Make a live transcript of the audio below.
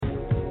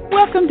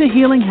Welcome to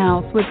Healing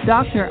House with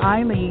Dr.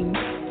 Ayleen.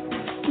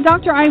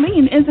 Dr.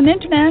 Ayleen is an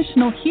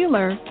international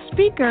healer,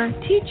 speaker,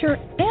 teacher,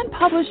 and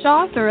published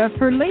author of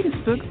her latest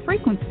book,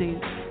 Frequencies.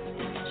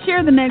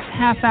 Share the next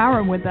half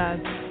hour with us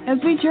as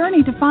we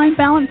journey to find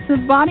balance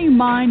of body,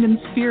 mind, and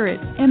spirit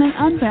in an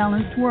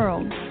unbalanced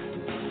world.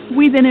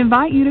 We then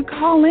invite you to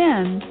call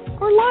in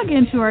or log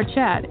into our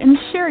chat and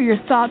share your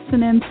thoughts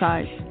and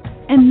insights.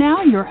 And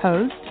now your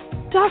host,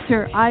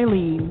 Dr.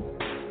 Ayleen.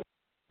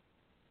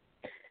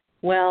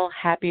 Well,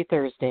 happy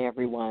Thursday,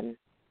 everyone.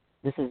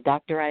 This is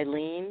Dr.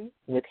 Ayleen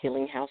with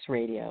Healing House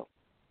Radio.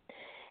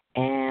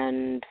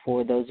 And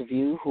for those of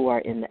you who are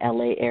in the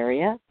LA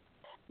area,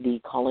 the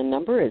call-in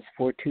number is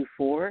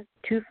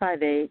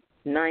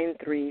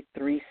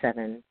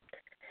 424-258-9337.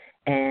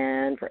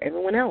 And for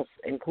everyone else,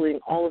 including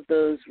all of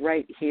those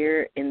right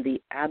here in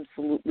the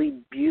absolutely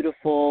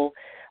beautiful,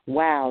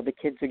 wow, the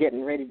kids are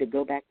getting ready to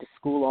go back to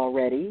school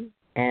already,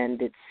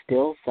 and it's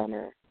still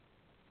summer,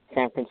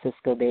 San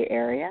Francisco Bay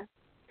Area.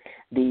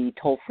 The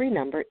toll-free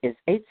number is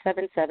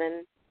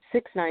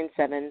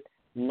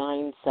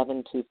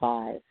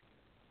 877-697-9725.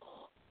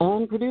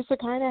 And producer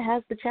kind of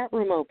has the chat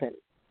room open.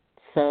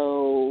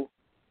 So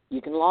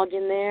you can log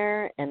in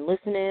there and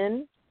listen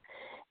in.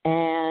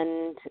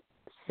 And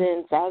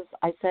since, as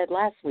I said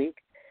last week,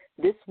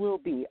 this will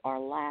be our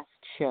last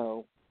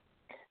show,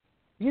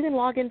 you can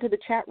log into the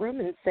chat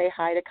room and say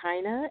hi to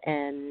Kaina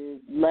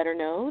and let her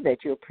know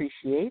that you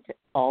appreciate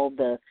all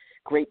the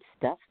great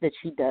stuff that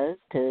she does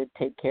to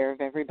take care of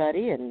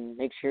everybody and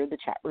make sure the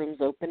chat room's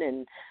open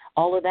and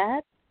all of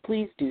that.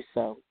 Please do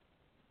so.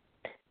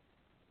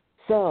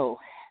 So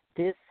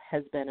this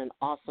has been an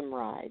awesome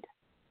ride.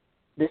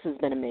 This has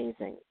been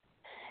amazing.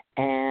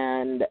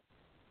 And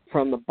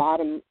from the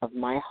bottom of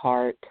my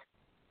heart,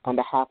 on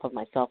behalf of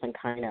myself and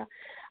Kaina,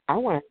 I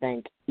want to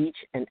thank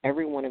each and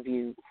every one of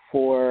you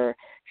for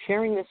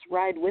sharing this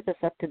ride with us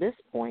up to this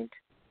point.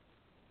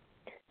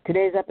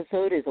 Today's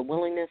episode is a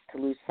willingness to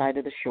lose sight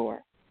of the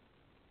shore.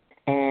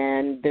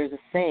 And there's a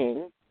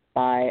saying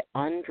by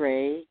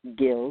Andre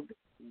Guide,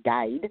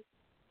 I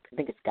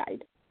think it's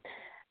Guide,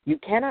 you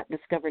cannot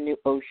discover new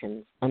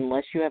oceans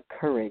unless you have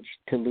courage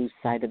to lose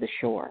sight of the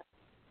shore.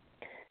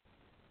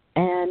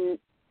 And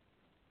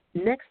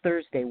next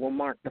Thursday will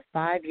mark the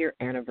 5-year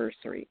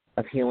anniversary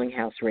of Healing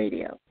House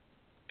Radio.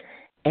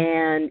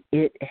 And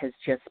it has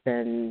just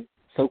been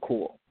so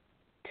cool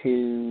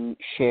to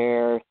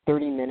share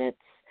 30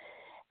 minutes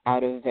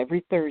out of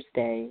every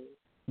Thursday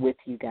with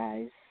you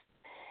guys.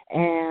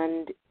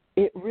 And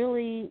it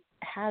really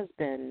has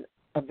been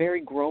a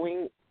very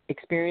growing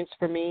experience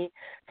for me.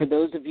 For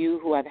those of you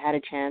who I've had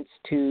a chance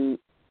to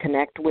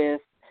connect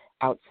with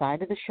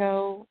outside of the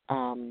show,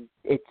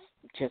 it's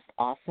just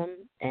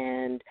awesome.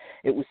 And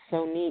it was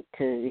so neat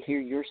to hear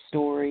your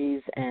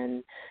stories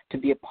and to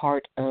be a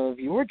part of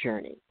your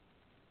journey.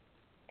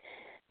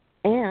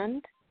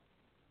 And,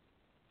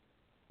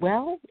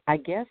 well, I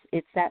guess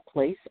it's that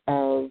place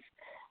of,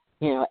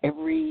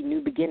 every new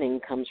beginning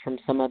comes from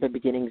some other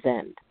beginning's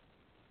end.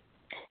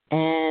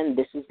 And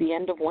this is the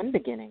end of one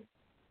beginning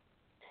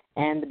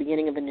and the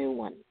beginning of a new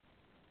one.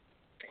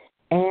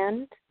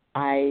 And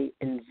I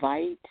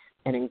invite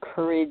and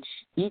encourage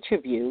each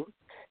of you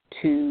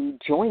to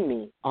join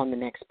me on the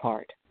next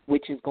part,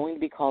 which is going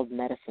to be called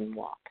Medicine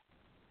Walk,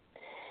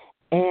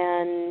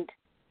 and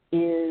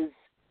is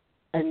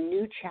a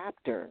new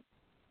chapter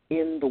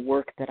in the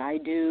work that I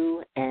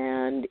do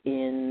and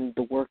in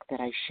the work that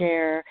I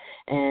share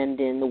and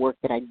in the work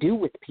that I do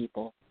with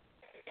people.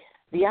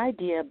 The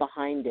idea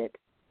behind it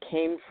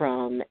came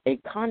from a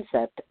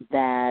concept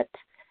that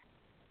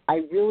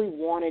I really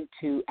wanted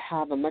to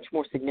have a much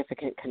more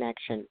significant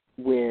connection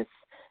with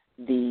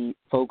the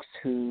folks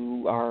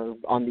who are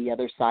on the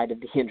other side of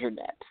the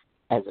internet,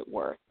 as it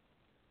were.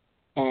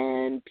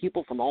 And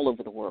people from all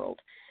over the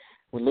world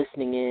were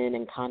listening in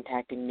and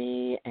contacting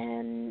me,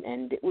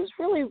 and it was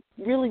really,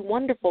 really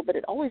wonderful, but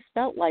it always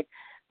felt like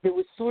there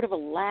was sort of a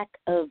lack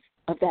of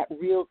that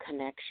real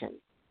connection.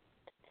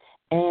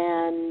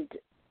 And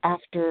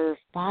after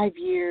 5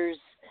 years,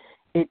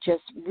 it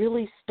just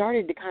really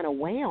started to kind of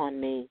weigh on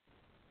me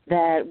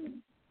that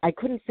I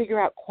couldn't figure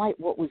out quite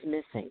what was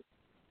missing.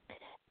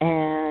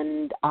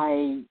 And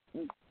I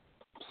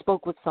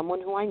spoke with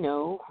someone who I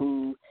know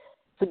who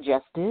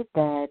suggested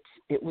that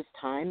it was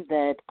time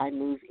that I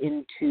move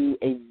into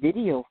a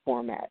video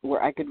format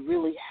where I could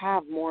really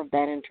have more of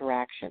that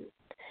interaction.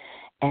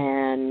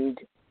 And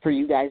for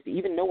you guys to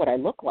even know what I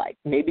look like.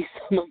 Maybe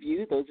some of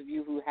you, those of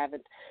you who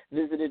haven't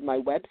visited my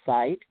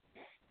website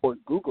or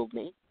Googled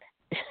me,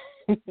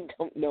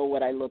 don't know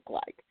what I look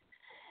like.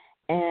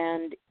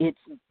 And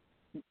it's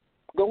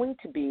going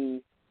to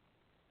be,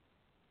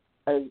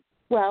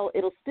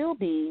 it'll still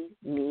be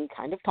me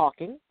kind of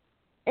talking,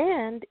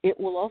 and it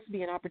will also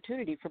be an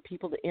opportunity for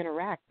people to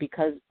interact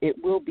because it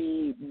will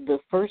be, the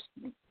first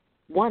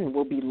one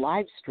will be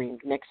live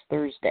streamed next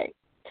Thursday.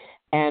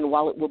 And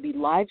while it will be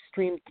live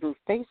streamed through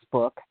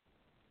Facebook,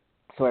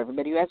 so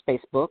everybody who has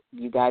Facebook,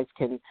 you guys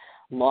can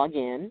log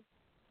in,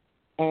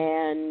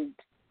 and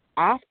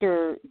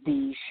after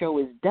the show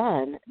is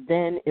done,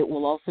 then it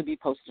will also be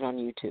posted on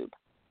YouTube.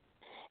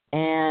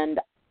 And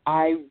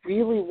I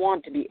really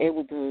want to be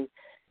able to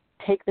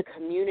take the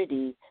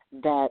community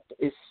that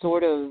is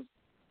sort of,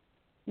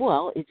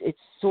 well, it's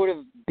sort of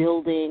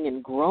building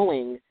and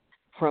growing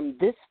from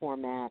this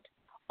format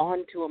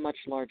onto a much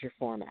larger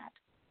format.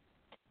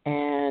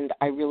 And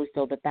I really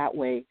feel that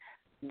way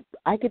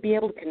I could be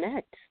able to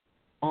connect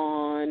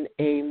on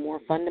a more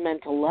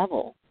fundamental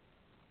level.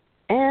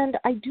 And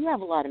I do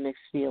have a lot of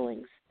mixed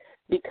feelings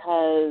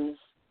because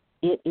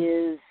it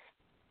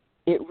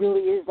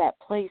really is that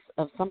place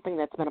of something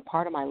that's been a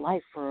part of my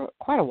life for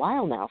quite a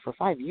while now, for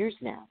 5 years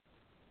now.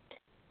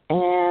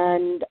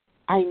 And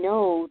I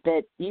know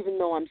that even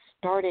though I'm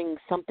starting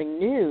something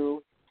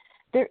new,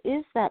 there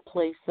is that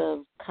place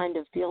of kind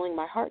of feeling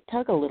my heart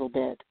tug a little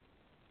bit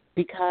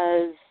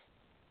because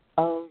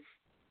of,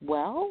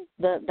 well,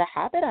 the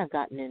habit I've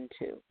gotten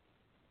into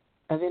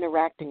of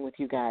interacting with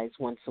you guys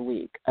once a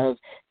week, of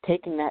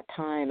taking that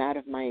time out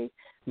of my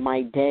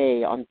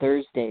day on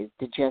Thursdays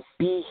to just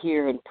be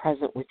here and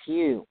present with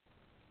you.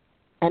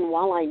 And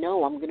while I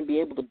know I'm going to be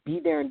able to be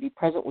there and be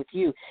present with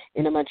you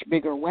in a much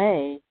bigger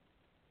way,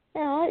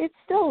 it's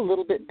still a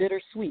little bit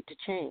bittersweet to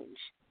change.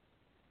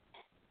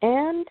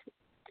 And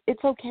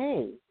it's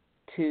okay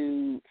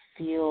to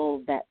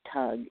feel that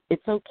tug.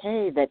 It's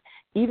okay that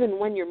even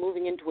when you're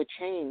moving into a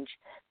change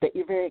that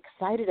you're very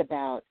excited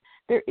about,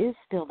 there is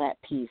still that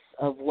piece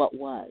of what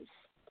was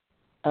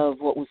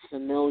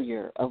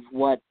familiar, of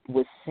what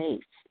was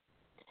safe.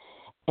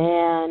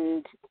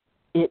 And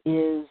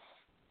it's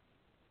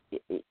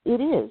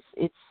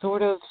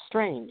sort of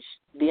strange,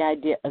 the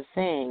idea of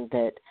saying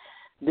that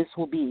this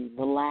will be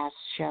the last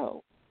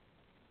show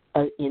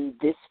in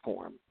this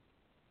form.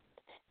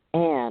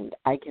 And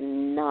I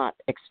cannot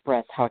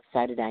express how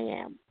excited I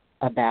am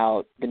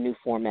about the new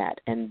format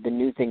and the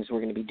new things we're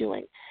going to be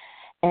doing.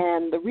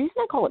 And the reason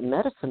I call it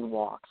Medicine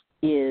Walk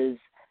is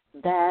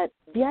that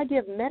the idea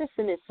of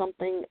medicine is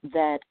something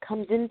that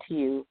comes into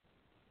you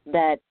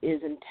that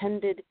is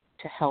intended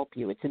to help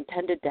you. It's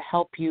intended to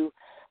help you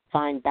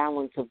find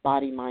balance of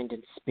body, mind,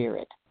 and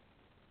spirit.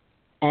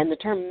 And the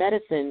term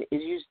medicine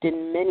is used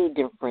in many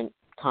different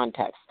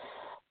contexts.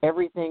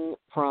 Everything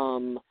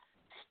from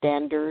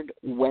standard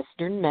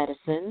Western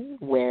medicine,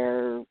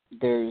 where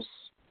there's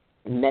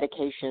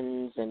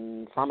medications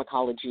and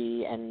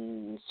pharmacology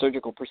and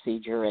surgical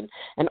procedure and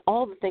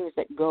all the things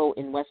that go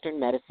in Western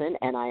medicine,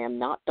 and I am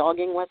not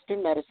dogging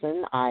Western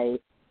medicine. I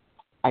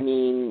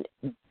mean,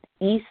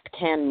 East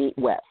can meet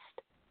West.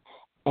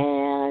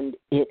 And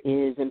it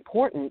is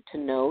important to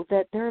know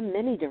that there are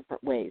many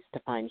different ways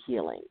to find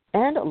healing,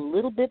 and a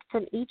little bit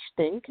from each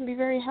thing can be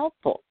very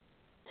helpful.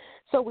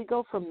 So we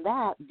go from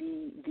that,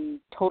 the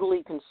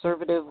totally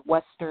conservative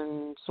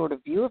Western sort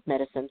of view of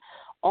medicine,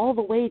 all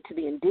the way to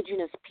the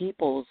indigenous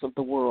peoples of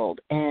the world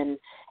and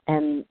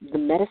the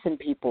medicine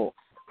people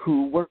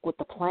who work with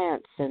the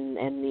plants and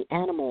the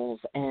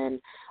animals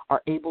and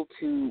are able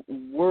to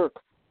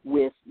work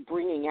with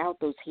bringing out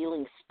those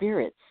healing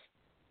spirits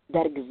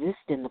that exist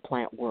in the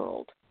plant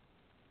world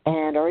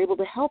and are able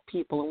to help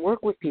people and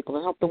work with people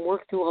and help them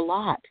work through a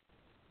lot.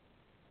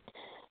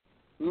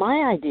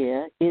 My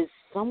idea is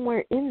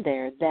somewhere in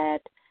there that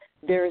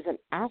there is an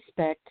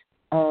aspect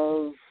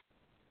of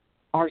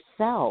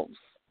ourselves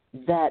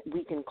that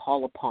we can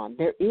call upon.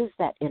 There is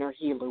that inner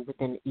healer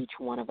within each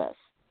one of us.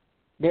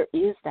 There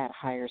is that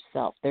higher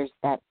self. There's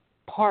that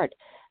part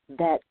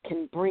that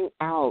can bring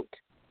out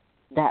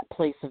that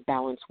place of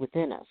balance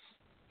within us,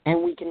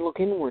 and we can look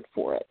inward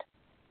for it.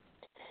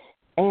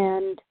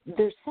 And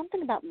there's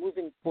something about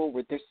moving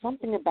forward. There's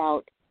something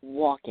about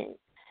walking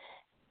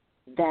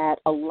that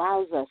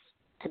allows us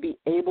to be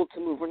able to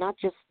move. We're not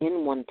just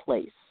in one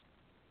place.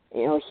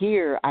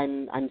 Here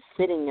I'm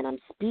sitting and I'm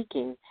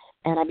speaking,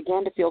 and I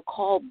began to feel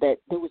called that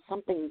there was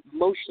something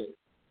motion.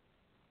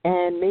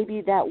 And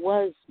maybe that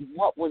was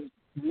what was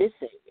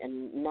missing.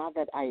 And now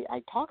that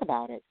I talk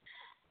about it,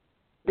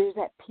 there's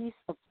that piece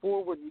of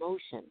forward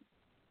motion,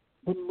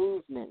 the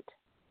movement.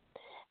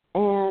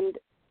 And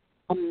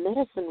a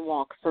medicine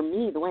walk, for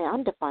me, the way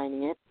I'm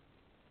defining it,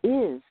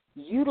 is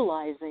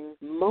utilizing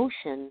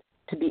motion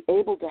to be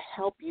able to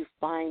help you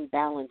find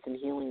balance and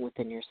healing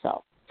within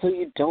yourself so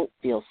you don't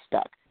feel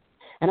stuck.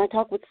 And I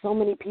talk with so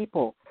many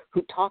people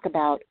who talk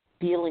about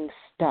feeling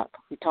stuck,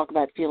 who talk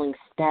about feeling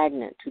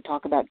stagnant, who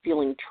talk about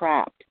feeling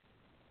trapped.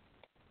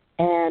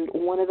 And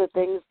one of the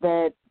things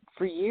that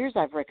for years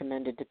I've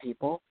recommended to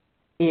people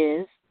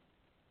is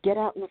get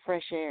out in the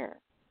fresh air.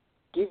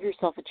 Give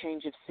yourself a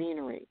change of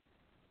scenery.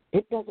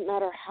 It doesn't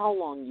matter how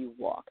long you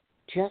walk.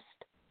 Just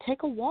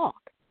take a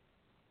walk.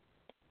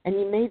 And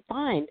you may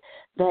find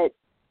that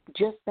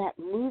just that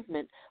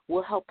movement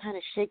will help kind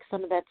of shake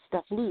some of that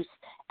stuff loose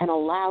and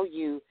allow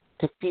you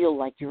to feel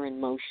like you're in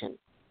motion.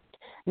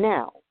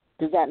 Now,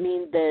 does that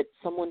mean that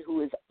someone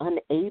who is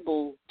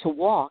unable to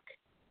walk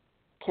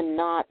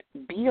cannot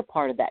be a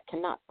part of that,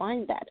 cannot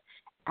find that?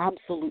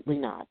 Absolutely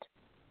not.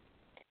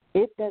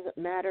 It doesn't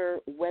matter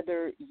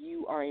whether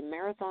you are a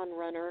marathon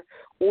runner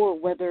or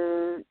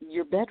whether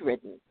you're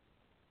bedridden.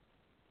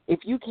 If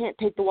you can't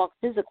take the walk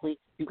physically,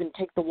 you can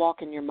take the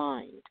walk in your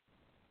mind.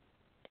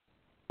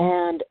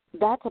 And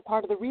that's a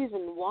part of the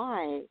reason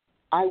why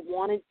I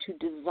wanted to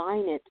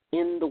design it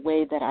in the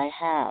way that I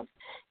have.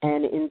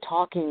 And in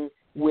talking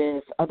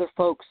with other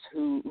folks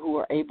who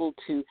are able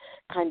to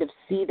kind of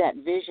see that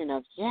vision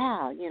of,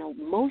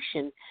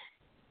 motion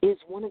is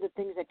one of the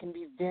things that can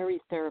be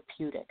very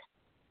therapeutic.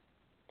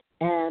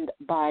 And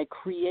by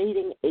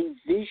creating a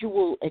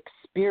visual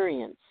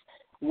experience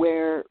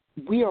where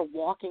we are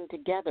walking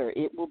together,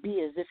 it will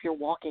be as if you're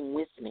walking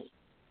with me.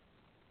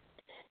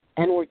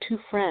 And we're two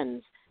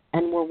friends,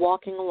 and we're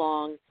walking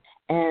along,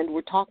 and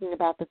we're talking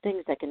about the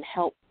things that can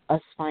help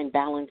us find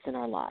balance in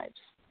our lives.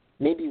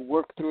 Maybe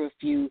work through a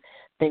few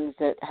things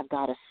that have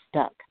got us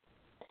stuck.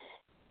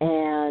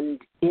 And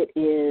it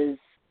is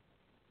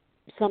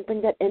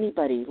something that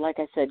anybody, like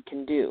I said,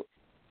 can do.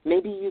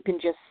 Maybe you can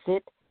just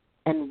sit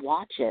and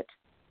watch it,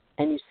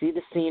 and you see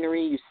the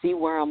scenery, you see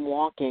where I'm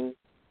walking,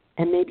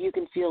 and maybe you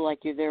can feel like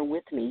you're there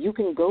with me. You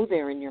can go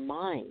there in your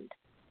mind.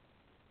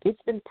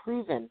 It's been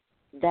proven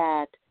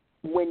that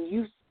when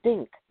you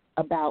think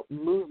about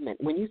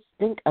movement, when you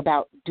think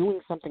about doing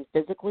something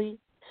physically,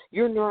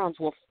 your neurons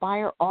will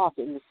fire off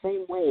in the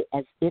same way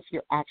as if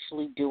you're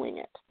actually doing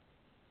it.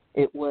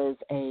 It was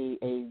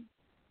a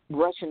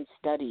Russian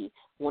study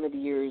one of the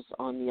years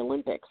on the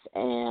Olympics,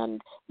 and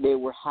they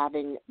were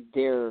having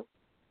their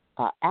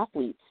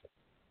athletes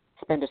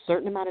spend a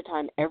certain amount of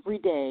time every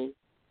day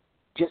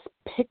just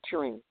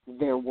picturing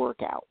their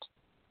workout.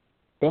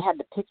 They had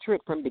to picture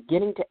it from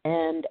beginning to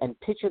end and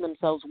picture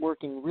themselves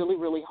working really,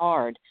 really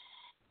hard.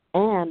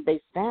 And they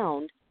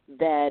found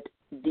that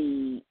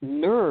the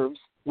nerves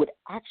would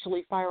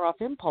actually fire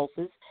off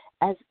impulses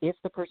as if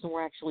the person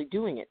were actually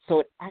doing it. So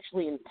it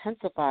actually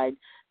intensified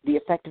the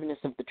effectiveness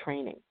of the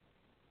training.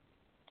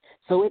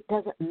 So it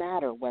doesn't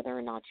matter whether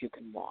or not you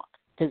can walk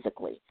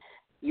physically.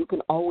 You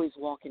can always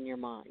walk in your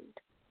mind.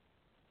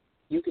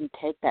 You can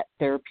take that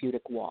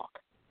therapeutic walk.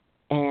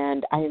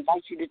 And I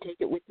invite you to take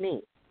it with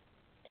me.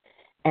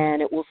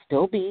 And it will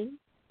still be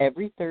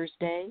every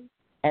Thursday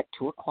at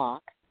 2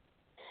 o'clock.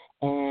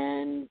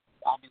 And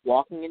I'll be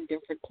walking in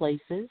different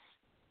places.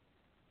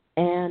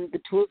 And the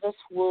two of us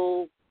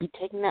will be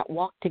taking that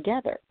walk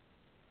together.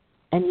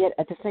 And yet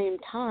at the same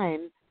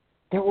time,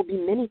 there will be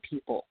many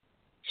people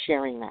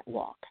sharing that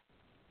walk.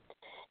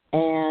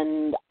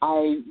 And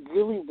I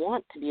really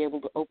want to be able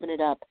to open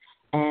it up,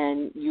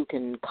 and you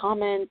can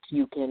comment,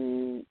 you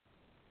can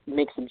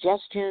make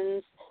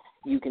suggestions,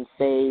 you can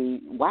say,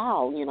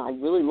 wow, I'd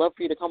really love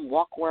for you to come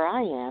walk where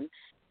I am.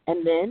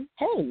 And then,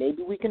 hey,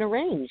 maybe we can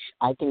arrange.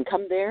 I can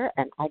come there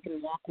and I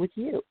can walk with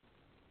you.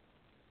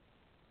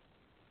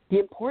 The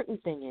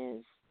important thing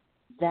is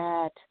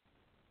that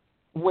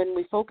when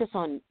we focus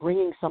on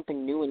bringing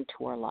something new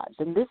into our lives,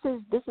 and this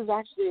is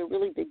actually a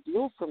really big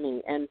deal for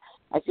me, and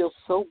I feel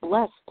so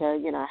blessed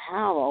to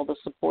have all the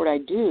support I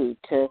do,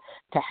 to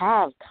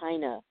have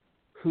Kaina,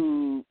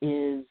 who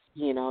is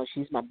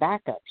she's my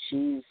backup.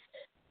 She's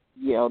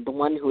the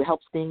one who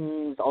helps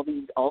things, all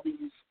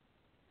these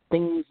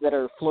things that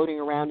are floating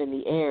around in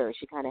the air.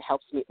 She kind of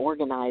helps me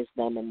organize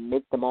them and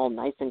make them all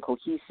nice and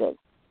cohesive.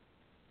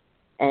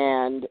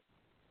 And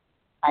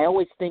I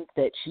always think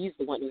that she's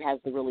the one who has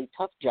the really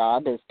tough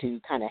job, is to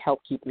kind of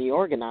help keep me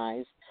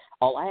organized.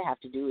 All I have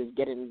to do is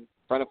get in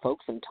front of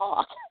folks and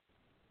talk.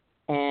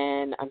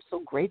 And I'm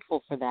so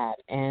grateful for that.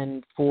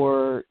 And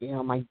for,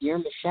 my dear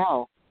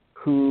Michelle,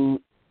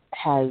 who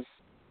has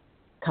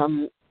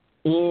come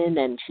in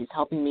and she's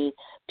helping me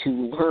to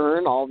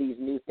learn all these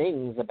new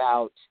things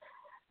about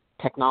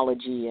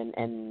technology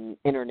and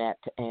internet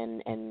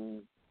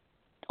and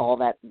all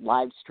that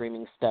live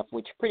streaming stuff,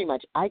 which pretty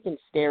much I can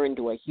stare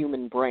into a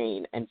human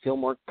brain and feel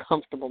more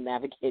comfortable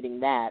navigating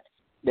that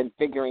than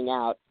figuring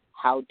out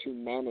how to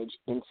manage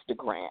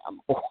Instagram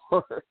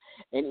or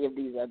any of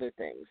these other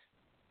things.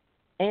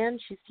 And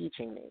she's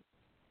teaching me,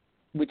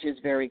 which is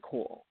very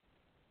cool.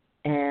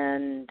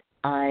 And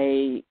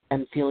I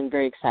am feeling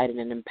very excited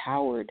and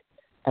empowered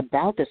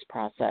about this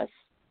process.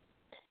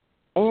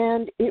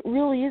 And it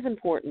really is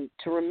important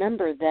to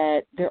remember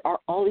that there are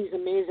all these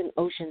amazing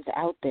oceans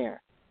out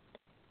there.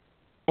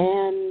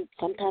 And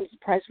sometimes the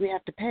price we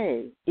have to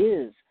pay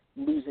is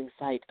losing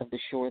sight of the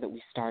shore that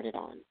we started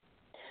on.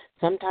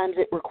 Sometimes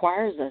it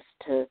requires us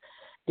to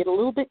get a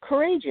little bit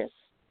courageous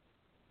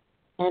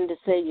and to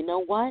say, you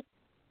know what?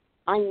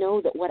 I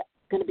know that what's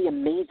going to be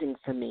amazing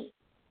for me.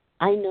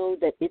 I know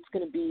that it's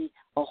going to be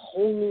a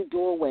whole new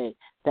doorway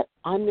that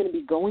I'm going to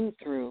be going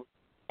through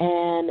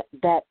and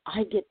that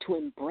I get to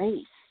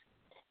embrace,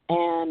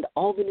 and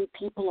all the new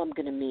people I'm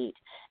going to meet,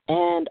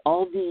 and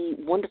all the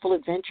wonderful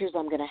adventures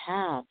I'm going to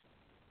have.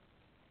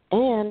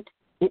 And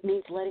it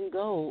means letting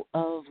go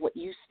of what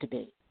used to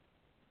be.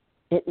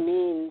 It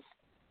means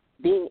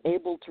being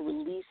able to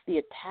release the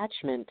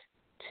attachment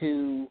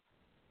to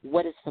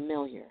what is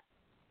familiar.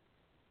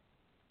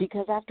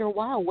 Because after a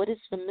while, what is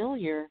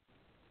familiar,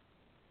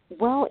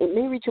 well, it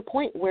may reach a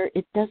point where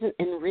it doesn't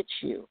enrich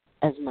you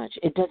as much.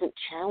 It doesn't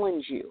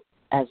challenge you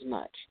as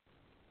much.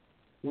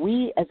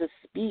 We as a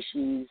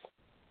species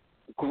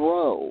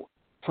grow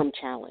from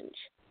challenge,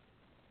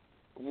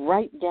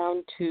 right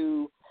down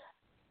to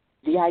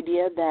the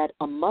idea that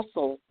a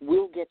muscle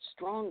will get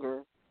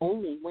stronger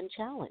only when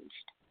challenged.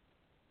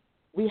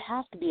 We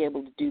have to be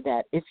able to do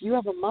that. If you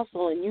have a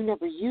muscle and you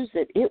never use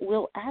it, it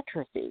will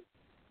atrophy.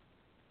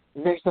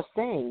 There's a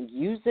saying,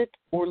 use it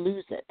or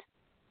lose it.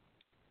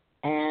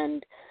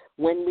 And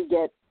when we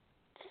get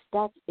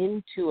stuck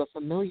into a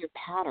familiar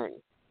pattern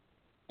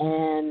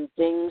and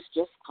things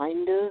just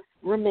kind of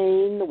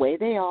remain the way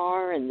they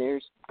are and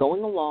there's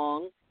going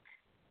along,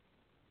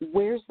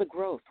 where's the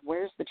growth?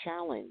 Where's the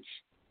challenge?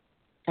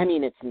 I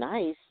mean, it's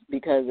nice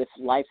because if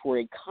life were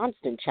a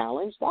constant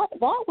challenge, that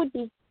would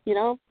be,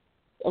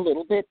 a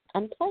little bit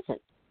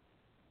unpleasant.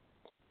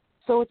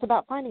 So it's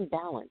about finding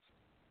balance.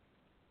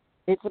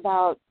 It's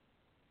about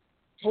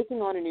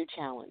taking on a new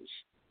challenge,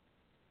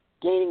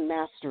 gaining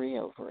mastery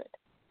over it,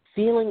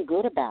 feeling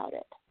good about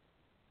it,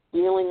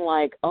 feeling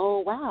like, oh,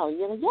 wow,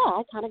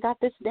 I kind of got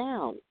this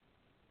down.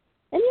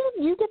 And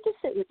you get to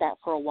sit with that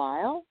for a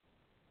while.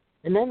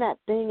 And then that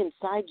thing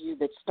inside you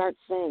that starts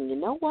saying, you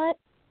know what,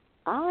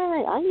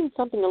 I need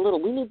something a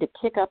little. We need to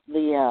kick up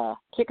the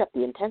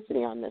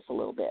intensity on this a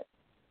little bit.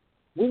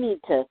 We need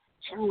to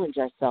challenge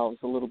ourselves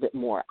a little bit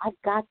more.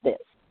 I've got this.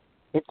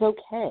 It's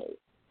okay.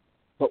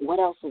 But what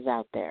else is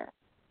out there?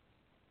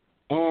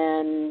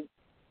 And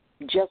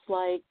just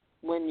like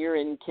when you're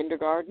in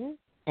kindergarten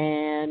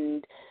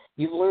and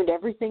you've learned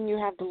everything you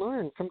have to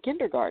learn from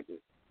kindergarten,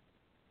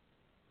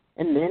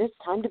 and then it's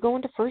time to go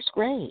into first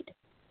grade,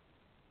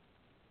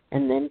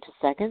 and then to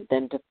second,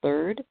 then to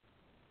third.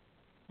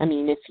 I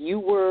mean, if you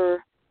were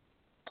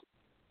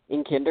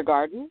in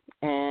kindergarten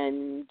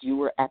and you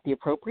were at the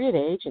appropriate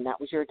age and that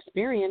was your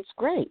experience,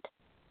 great.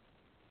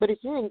 But if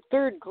you're in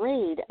third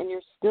grade and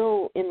you're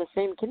still in the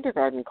same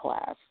kindergarten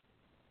class,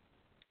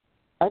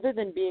 other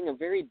than being a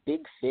very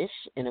big fish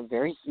in a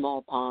very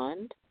small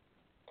pond,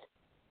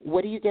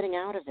 what are you getting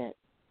out of it?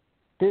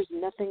 There's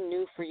nothing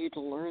new for you to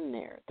learn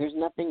there. There's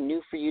nothing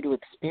new for you to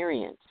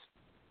experience.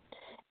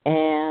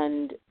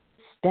 And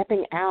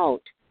stepping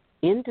out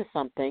into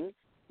something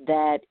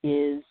that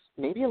is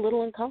maybe a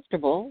little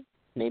uncomfortable,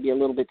 maybe a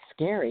little bit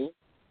scary.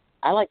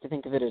 I like to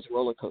think of it as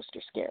roller coaster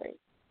scary.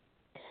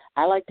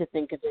 I like to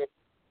think of it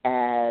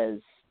as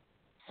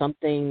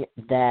something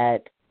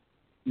that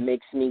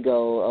makes me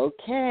go,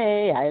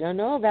 okay, I don't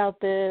know about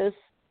this.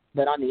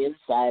 But on the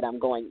inside, I'm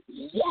going,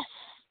 yes,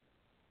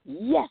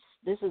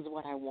 this is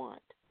what I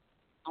want.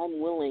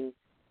 I'm willing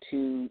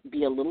to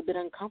be a little bit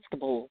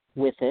uncomfortable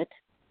with it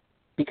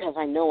because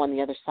I know on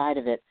the other side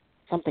of it,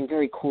 something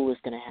very cool is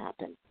going to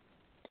happen.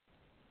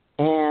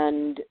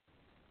 And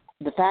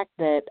the fact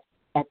that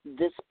at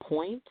this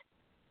point,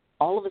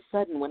 all of a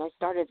sudden, when I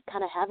started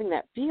kind of having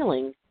that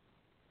feeling,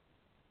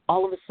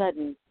 all of a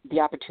sudden, the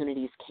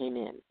opportunities came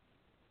in.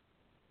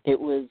 It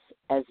was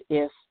as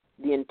if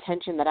the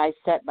intention that I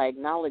set by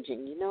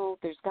acknowledging,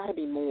 there's got to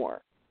be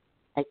more.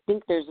 I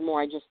think there's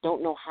more. I just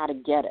don't know how to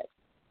get it.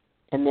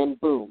 And then,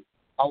 boom,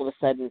 all of a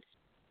sudden,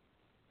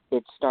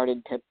 it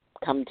started to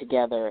come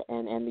together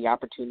and the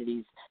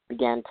opportunities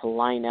began to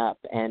line up,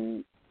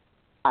 and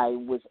I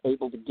was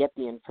able to get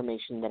the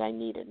information that I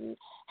needed and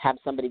have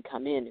somebody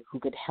come in who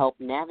could help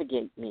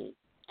navigate me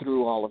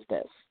through all of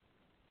this.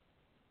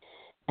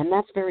 And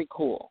that's very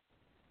cool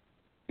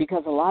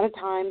because a lot of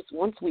times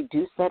once we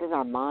do set in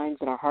our minds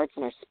and our hearts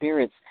and our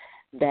spirits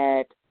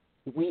that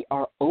we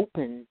are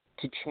open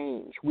to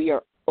change, we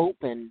are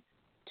open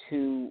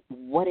to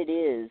what it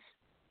is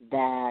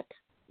that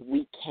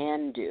we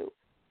can do,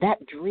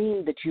 that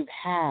dream that you've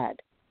had,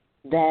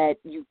 that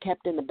you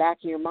kept in the back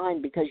of your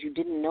mind because you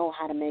didn't know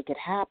how to make it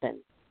happen.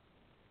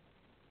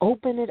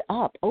 Open it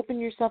up. Open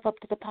yourself up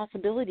to the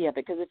possibility of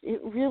it, because if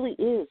it really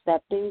is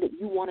that thing that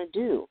you want to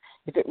do,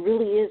 if it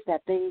really is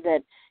that thing that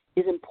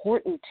is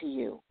important to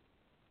you,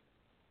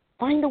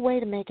 find a way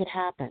to make it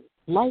happen.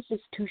 Life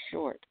is too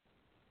short.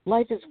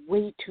 Life is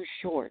way too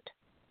short.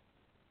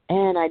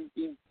 And I'd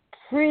be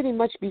pretty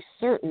much be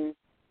certain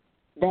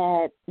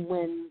that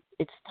when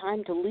it's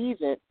time to leave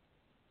it,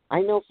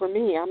 I know for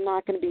me, I'm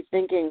not going to be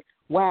thinking,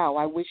 wow,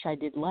 I wish I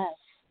did less.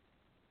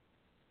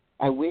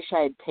 I wish I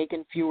had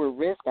taken fewer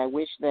risks. I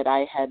wish that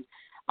I had,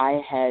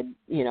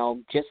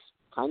 just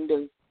kind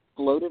of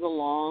floated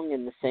along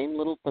in the same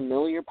little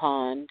familiar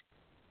pond.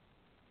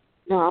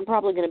 No, I'm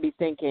probably going to be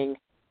thinking,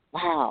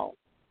 wow,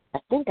 I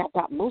think I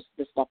got most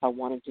of the stuff I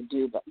wanted to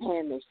do, but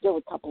man, there's still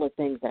a couple of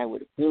things that I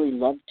would really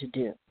love to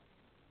do.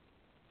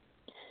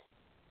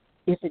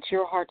 If it's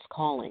your heart's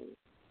calling,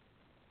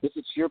 if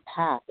it's your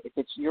path, if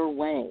it's your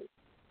way,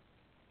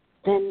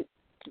 then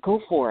go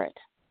for it.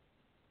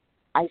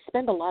 I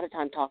spend a lot of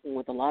time talking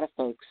with a lot of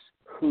folks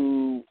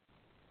who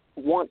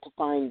want to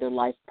find their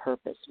life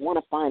purpose,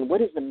 want to find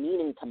what is the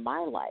meaning to my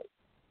life,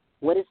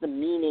 what is the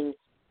meaning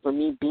for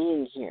me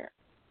being here.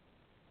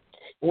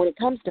 When it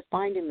comes to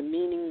finding the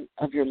meaning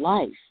of your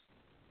life,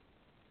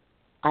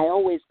 I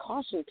always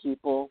caution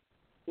people,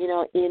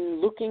 in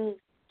looking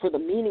for the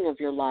meaning of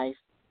your life,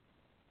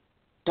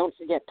 don't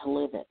forget to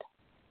live it.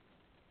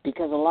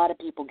 Because a lot of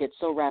people get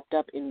so wrapped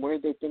up in where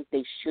they think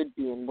they should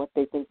be and what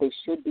they think they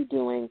should be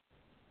doing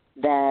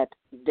that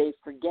they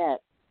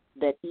forget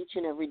that each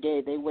and every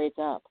day they wake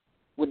up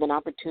with an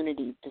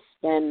opportunity to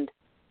spend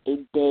a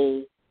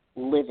day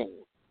living.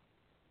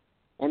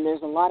 And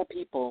there's a lot of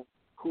people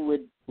who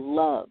would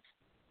love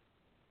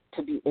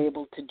to be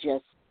able to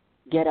just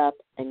get up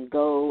and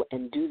go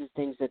and do the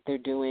things that they're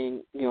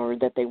doing or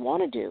that they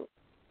want to do.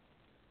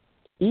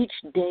 Each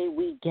day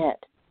we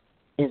get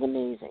is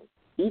amazing.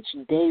 Each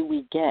day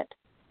we get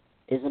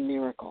is a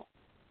miracle.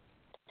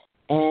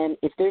 And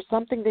if there's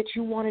something that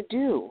you want to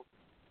do,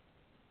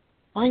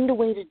 find a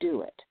way to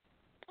do it.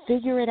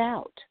 Figure it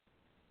out.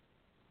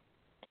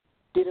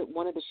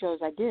 One of the shows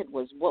I did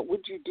was, what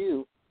would you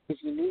do if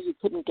you knew you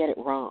couldn't get it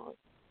wrong?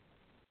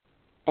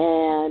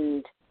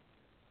 And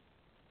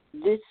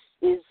this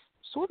is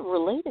sort of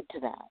related to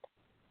that.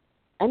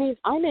 I mean,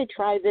 I may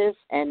try this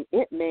and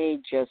it may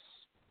just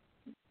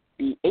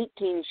be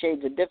 18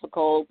 shades of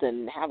difficult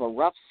and have a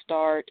rough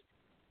start,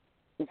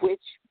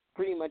 which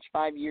pretty much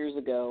 5 years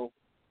ago,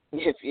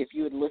 if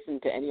you had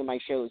listened to any of my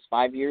shows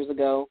 5 years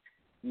ago,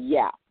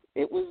 yeah,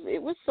 it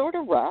was sort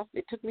of rough.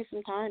 It took me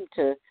some time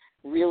to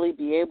really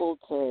be able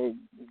to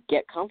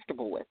get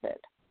comfortable with it.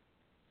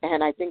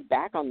 And I think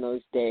back on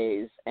those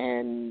days,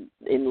 and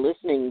in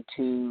listening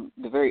to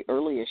the very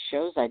earliest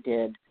shows I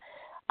did,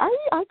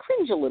 I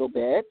cringe a little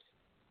bit.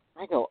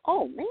 I go,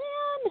 oh, man,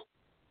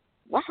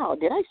 wow,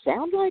 did I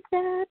sound like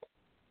that?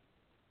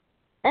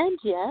 And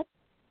yet,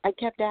 I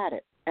kept at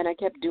it, and I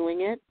kept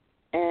doing it,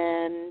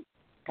 and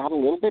got a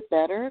little bit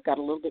better, got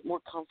a little bit more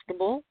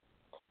comfortable.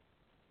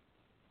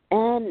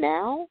 And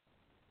now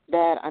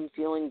that I'm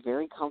feeling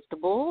very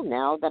comfortable,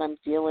 now that I'm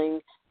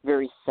feeling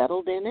very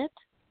settled in it,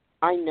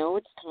 I know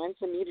it's time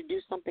for me to do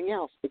something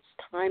else. It's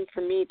time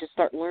for me to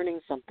start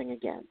learning something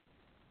again.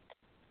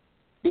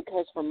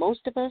 Because for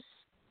most of us,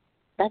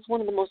 that's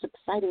one of the most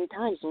exciting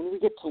times, when we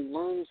get to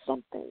learn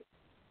something.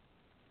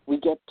 We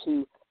get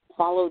to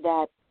follow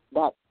that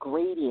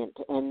gradient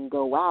and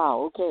go,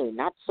 wow, okay,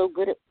 not so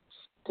good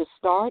to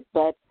start,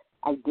 but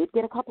I did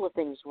get a couple of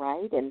things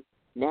right, and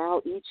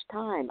now each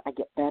time I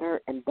get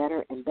better and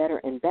better and better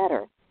and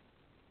better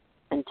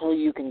until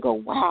you can go,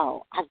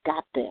 wow, I've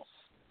got this.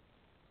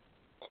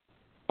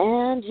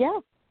 And, yeah,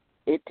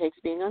 it takes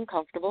being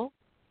uncomfortable.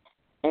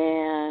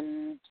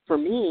 And for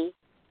me,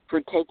 for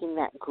taking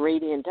that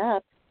gradient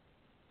up,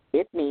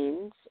 it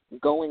means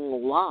going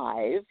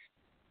live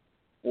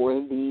for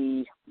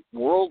the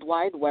World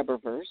Wide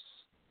Webiverse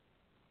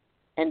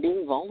and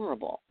being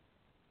vulnerable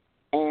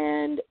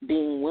and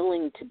being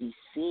willing to be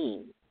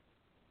seen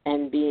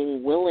and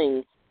being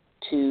willing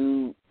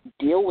to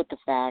deal with the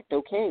fact,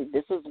 okay,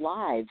 this is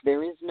live.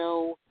 There is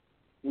no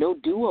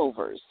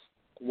do-overs.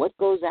 What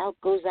goes out,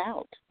 goes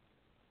out.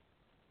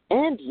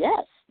 And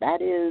yes,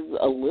 that is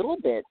a little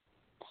bit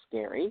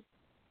scary.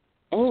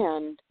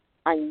 And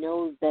I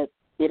know that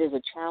it is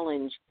a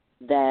challenge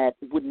that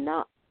would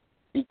not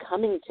be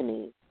coming to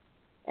me,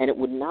 and it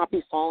would not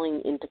be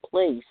falling into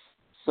place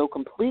so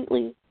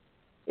completely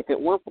if it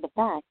weren't for the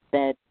fact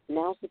that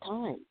now's the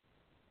time.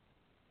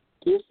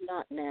 If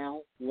not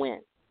now, when?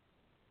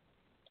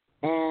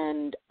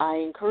 And I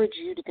encourage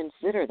you to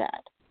consider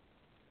that.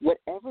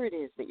 Whatever it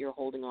is that you're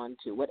holding on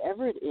to,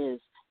 whatever it is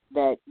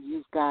that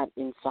you've got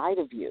inside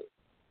of you,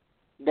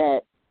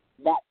 that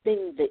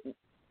thing that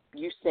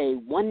you say,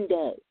 one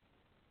day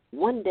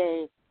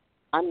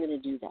I'm going to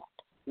do that.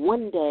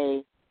 One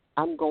day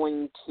I'm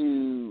going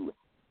to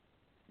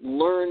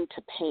learn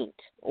to paint,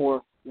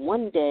 or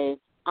one day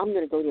I'm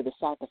going to go to the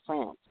south of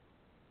France,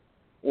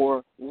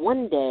 or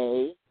one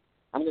day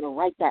I'm going to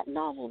write that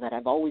novel that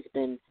I've always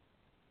been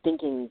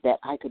thinking that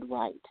I could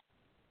write.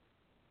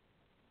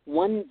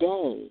 One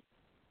day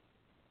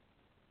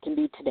can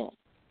be today.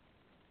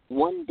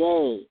 One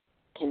day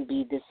can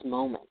be this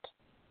moment.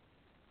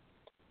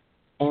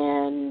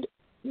 And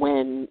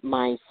when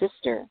my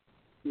sister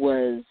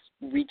was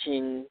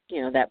reaching,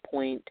 that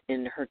point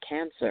in her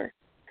cancer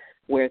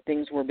where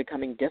things were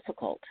becoming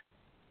difficult,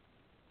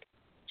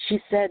 she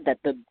said that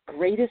the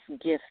greatest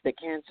gift that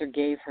cancer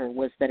gave her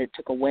was that it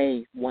took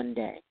away one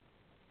day.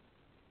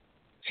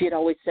 She had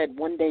always said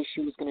one day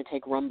she was going to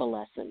take rumba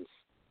lessons.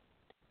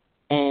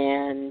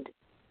 And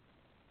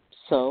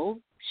so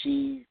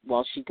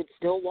while she could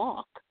still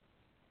walk,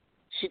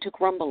 she took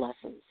rumba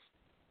lessons.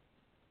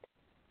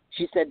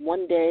 She said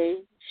one day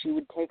she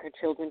would take her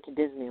children to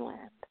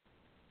Disneyland.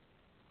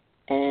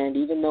 And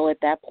even though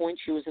at that point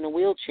she was in a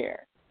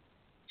wheelchair,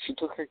 she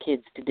took her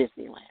kids to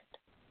Disneyland.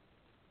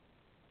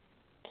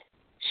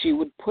 She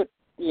would put,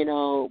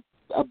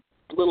 a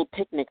little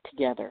picnic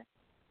together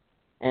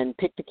and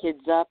pick the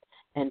kids up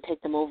and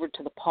take them over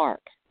to the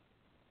park.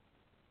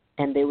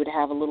 And they would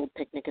have a little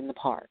picnic in the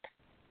park.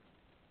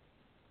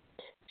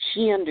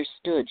 She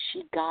understood,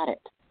 she got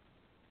it,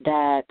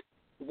 that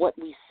what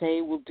we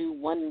say we'll do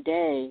one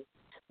day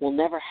will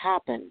never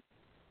happen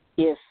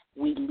if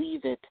we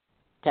leave it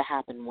to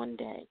happen one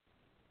day.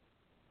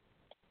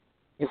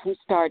 If we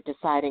start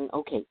deciding,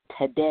 okay,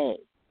 today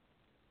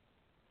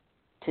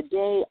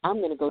I'm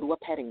going to go to a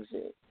petting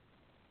zoo.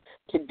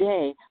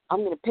 Today I'm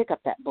going to pick up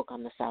that book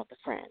on the south of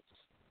France.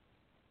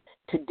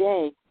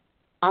 Today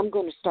I'm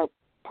going to start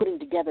putting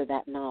together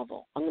that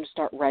novel. I'm going to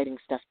start writing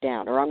stuff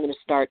down, or I'm going to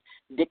start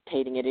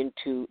dictating it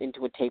into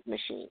a tape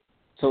machine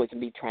so it can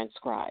be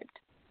transcribed.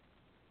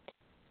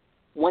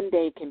 One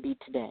day can be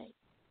today.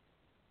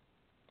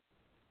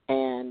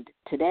 And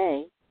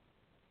today,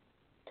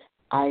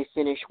 I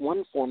finish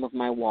one form of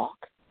my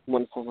walk,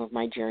 one form of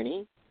my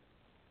journey,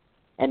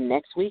 and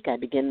next week I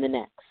begin the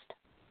next.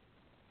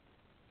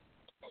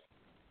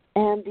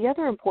 And the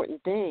other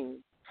important thing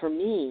for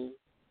me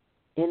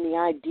in the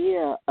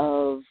idea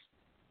of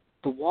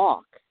the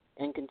walk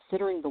and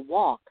considering the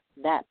walk,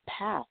 that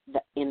path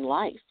that in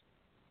life,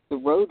 the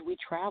road we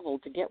travel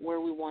to get where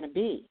we want to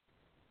be.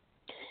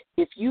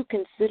 If you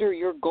consider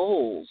your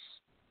goals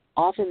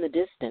off in the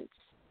distance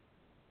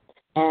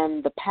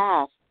and the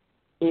path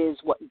is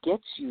what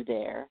gets you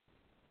there,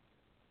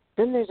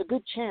 then there's a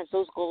good chance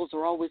those goals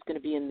are always going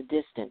to be in the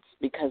distance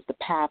because the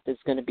path is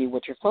going to be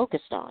what you're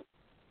focused on.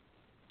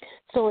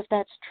 So if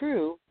that's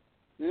true,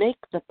 make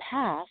the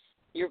path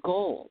your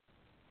goal.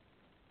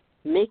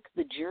 Make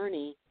the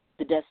journey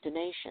the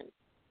destination,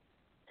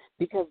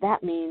 because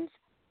that means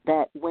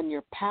that when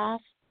your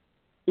path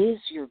is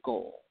your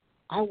goal,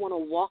 I want to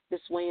walk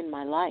this way in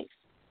my life.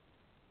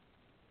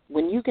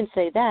 When you can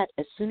say that,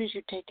 as soon as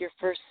you take your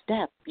first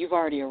step, you've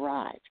already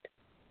arrived.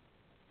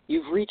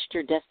 You've reached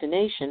your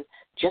destination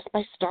just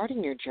by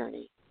starting your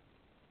journey.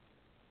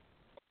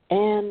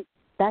 And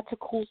that's a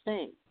cool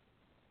thing.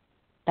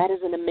 That is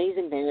an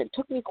amazing thing. It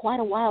took me quite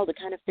a while to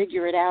kind of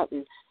figure it out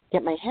and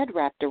get my head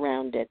wrapped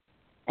around it.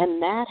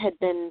 And that had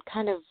been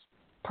kind of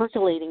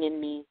percolating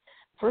in me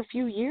for a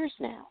few years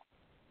now.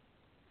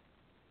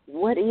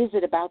 What is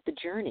it about the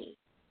journey?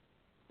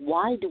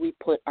 Why do we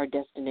put our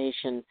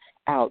destination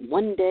out?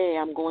 One day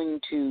I'm going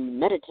to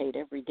meditate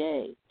every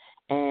day,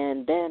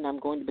 and then I'm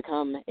going to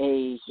become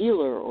a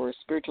healer or a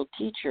spiritual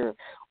teacher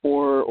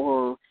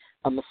or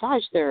a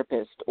massage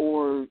therapist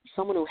or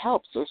someone who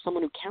helps or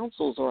someone who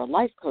counsels or a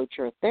life coach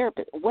or a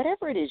therapist,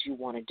 whatever it is you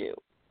want to do.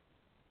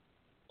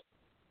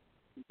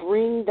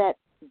 Bring that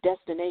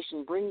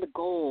destination, bring the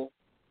goal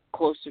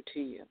closer to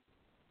you.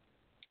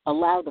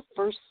 Allow the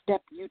first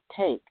step you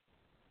take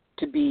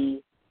to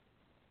be,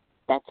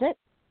 that's it.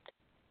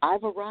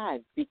 I've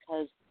arrived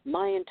because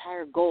my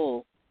entire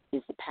goal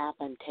is the path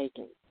I'm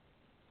taking.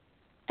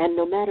 And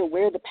no matter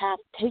where the path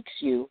takes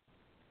you,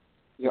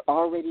 you're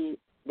already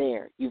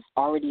there. You've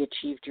already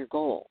achieved your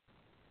goal.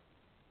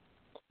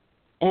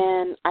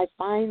 And I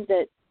find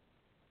that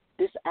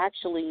this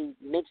actually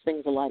makes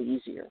things a lot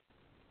easier,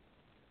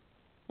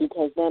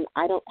 because then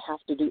I don't have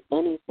to do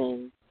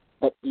anything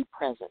but be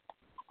present.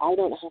 I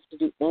don't have to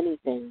do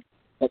anything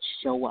but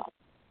show up.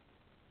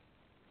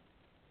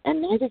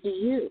 And neither do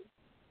you.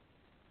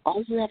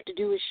 All you have to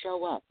do is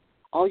show up.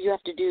 All you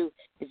have to do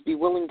is be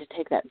willing to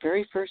take that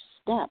very first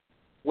step,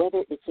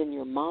 whether it's in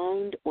your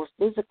mind or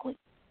physically.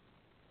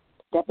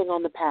 Stepping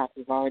on the path,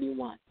 you've already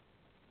won.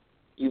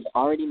 You've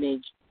already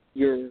made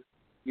your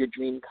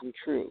dream come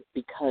true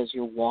because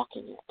you're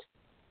walking it.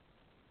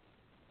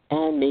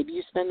 And maybe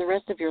you spend the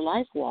rest of your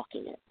life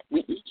walking it.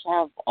 We each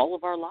have all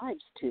of our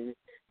lives to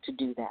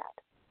do that.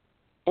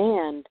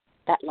 And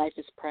that life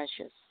is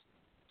precious.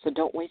 So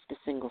don't waste a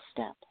single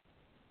step.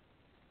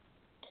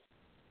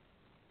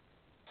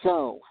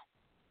 So,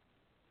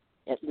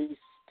 at least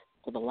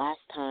for the last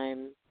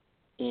time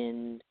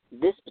in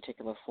this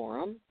particular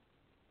forum,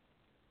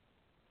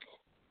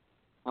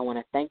 I want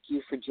to thank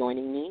you for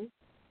joining me.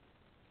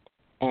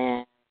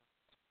 And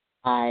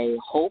I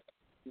hope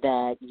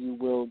that you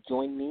will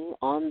join me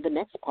on the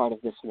next part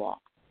of this walk.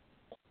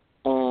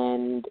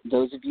 And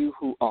those of you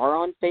who are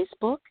on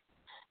Facebook,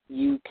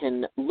 you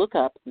can look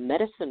up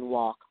Medicine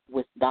Walk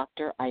with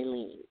Dr.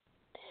 Ayleen.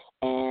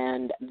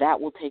 And that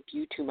will take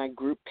you to my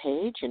group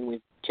page, and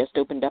we've just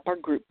opened up our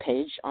group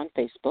page on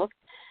Facebook.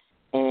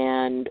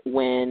 And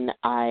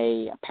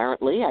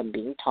I'm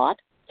being taught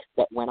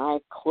that when I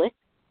click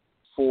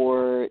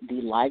for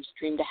the live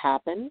stream to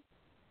happen,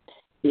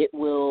 it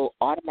will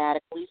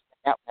automatically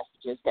send out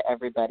messages to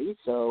everybody.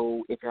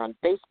 So if you're on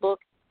Facebook,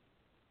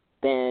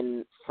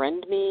 then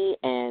friend me,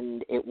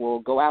 and it will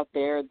go out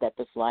there that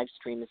this live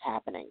stream is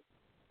happening.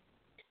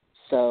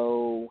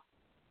 So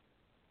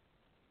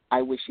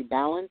I wish you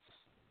balance,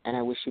 and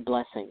I wish you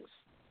blessings.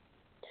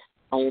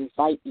 I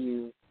invite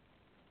you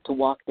to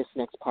walk this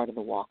next part of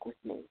the walk with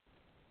me.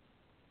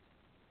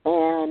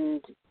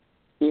 And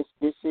if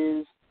this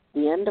is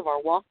the end of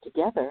our walk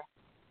together,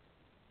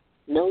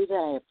 know that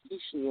I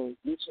appreciate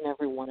each and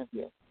every one of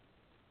you.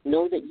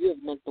 Know that you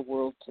have meant the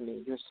world to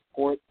me. Your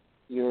support,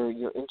 your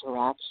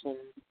interaction,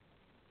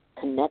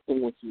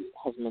 connecting with you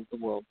has meant the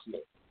world to me.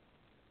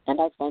 And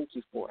I thank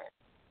you for it.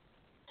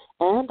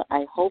 And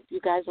I hope you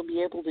guys will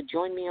be able to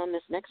join me on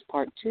this next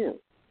part too,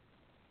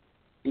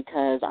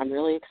 because I'm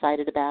really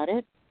excited about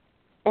it.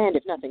 And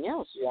if nothing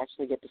else, you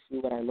actually get to see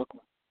what I look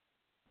like.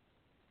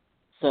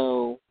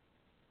 So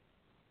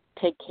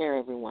take care,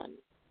 everyone.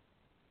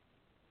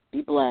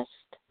 Be blessed.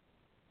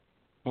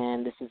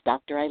 And this is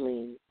Dr.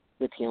 Ayleen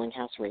with Healing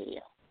House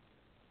Radio.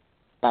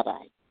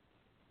 Bye-bye.